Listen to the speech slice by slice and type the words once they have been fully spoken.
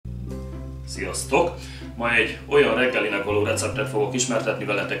Sziasztok! Ma egy olyan reggelinek való receptet fogok ismertetni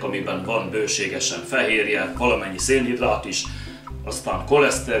veletek, amiben van bőségesen fehérje, valamennyi szénhidrát is, aztán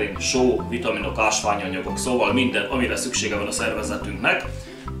koleszterin, só, vitaminok, ásványi anyagok, szóval minden, amire szüksége van a szervezetünknek.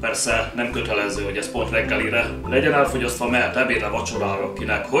 Persze nem kötelező, hogy ez pont reggelire legyen elfogyasztva, mehet ebédre, vacsorára,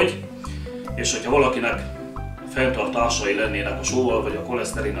 kinek hogy. És hogyha valakinek fenntartásai lennének a sóval vagy a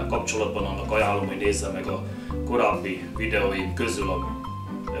koleszterinnel kapcsolatban, annak ajánlom, hogy nézze meg a korábbi videóim közül,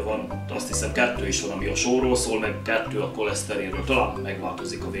 van, azt hiszem 2 is van, ami a sóról szól, meg 2 a koleszterinről. Talán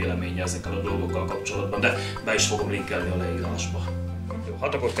megváltozik a véleménye ezekkel a dolgokkal kapcsolatban, de be is fogom linkelni a leírásba. Jó,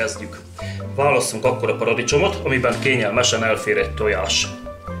 hát akkor kezdjük. Válasszunk akkor a paradicsomot, amiben kényelmesen elfér egy tojás.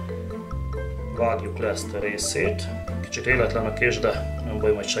 Vágjuk le ezt a részét. Kicsit életlen a kés, de nem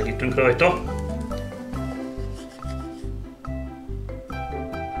baj, majd segítünk rajta.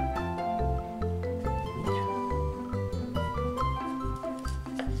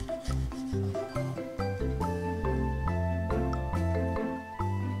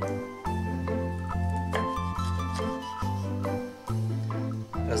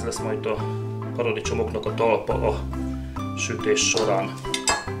 Ez lesz majd a paradicsomoknak a talpa a sütés során.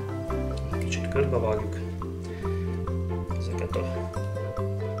 Kicsit körbevágjuk ezeket a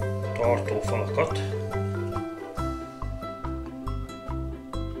tartófalakat.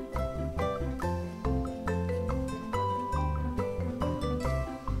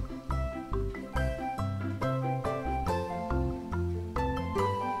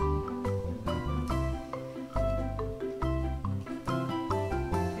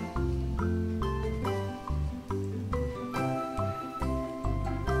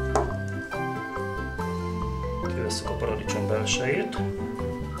 Kivesszük a paradicsom belsejét.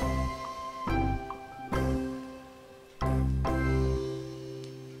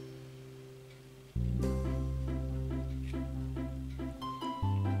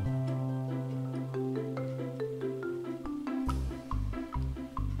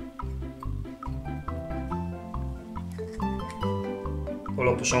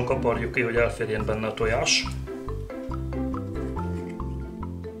 Alaposan kaparjuk ki, hogy elférjen benne a tojás.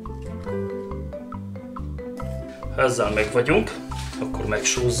 Ha ezzel meg vagyunk, akkor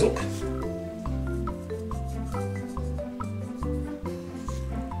megsózzuk.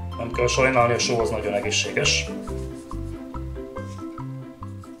 Nem kell sajnálni, a só az nagyon egészséges.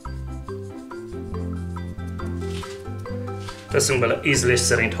 Teszünk bele ízlés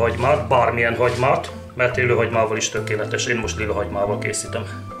szerint hagymát, bármilyen hagymát, mert élő hagymával is tökéletes. Én most lila hagymával készítem.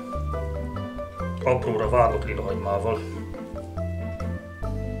 Apróra vágott lila hagymával.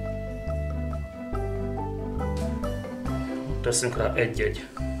 Teszünk rá egy-egy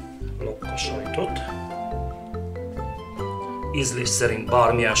lokka sajtot. Ízlés szerint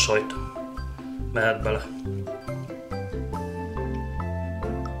bármilyen sajt mehet bele.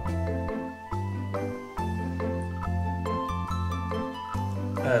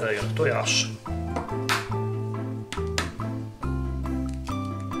 Erre jön a tojás.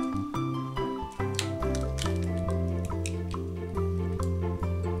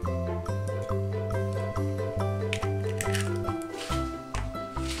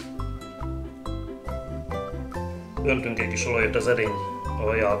 Öntünk egy kis olajat az edény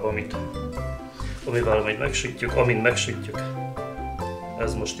aljába, amivel majd megsütjük, amint megsütjük.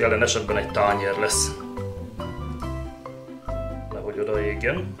 Ez most jelen esetben egy tányér lesz. Nehogy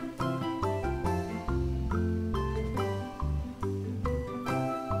odaégjen.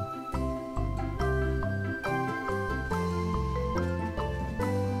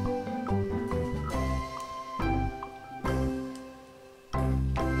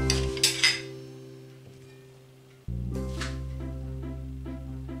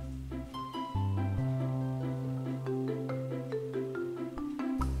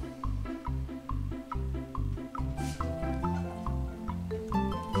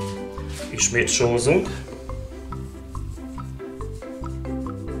 Ismét sózunk.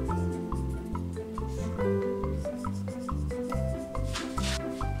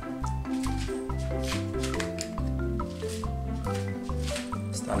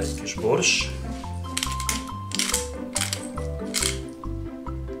 Aztán egy kis bors.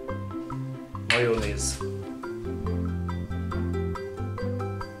 Majonéz.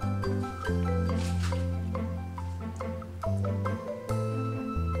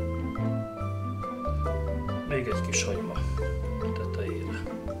 Még egy kis hagyma tetejére.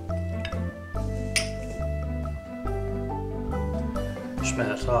 És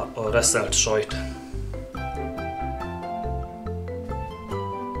mehet rá a reszelt sajt.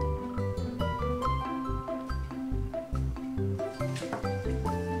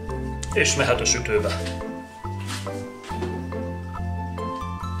 És mehet a sütőbe.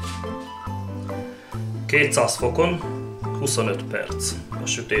 200 fokon 25 perc a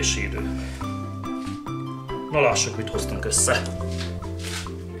sütési idő. Na lássuk, mit hoztunk össze.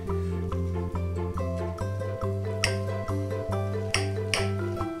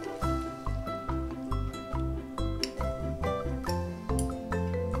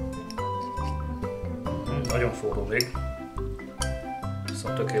 Nagyon forró még,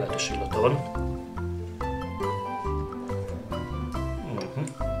 szóval tökéletes illata van.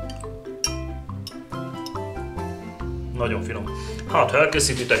 Nagyon finom. Hát, ha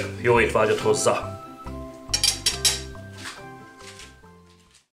elkészítitek, jó étvágyat hozzá!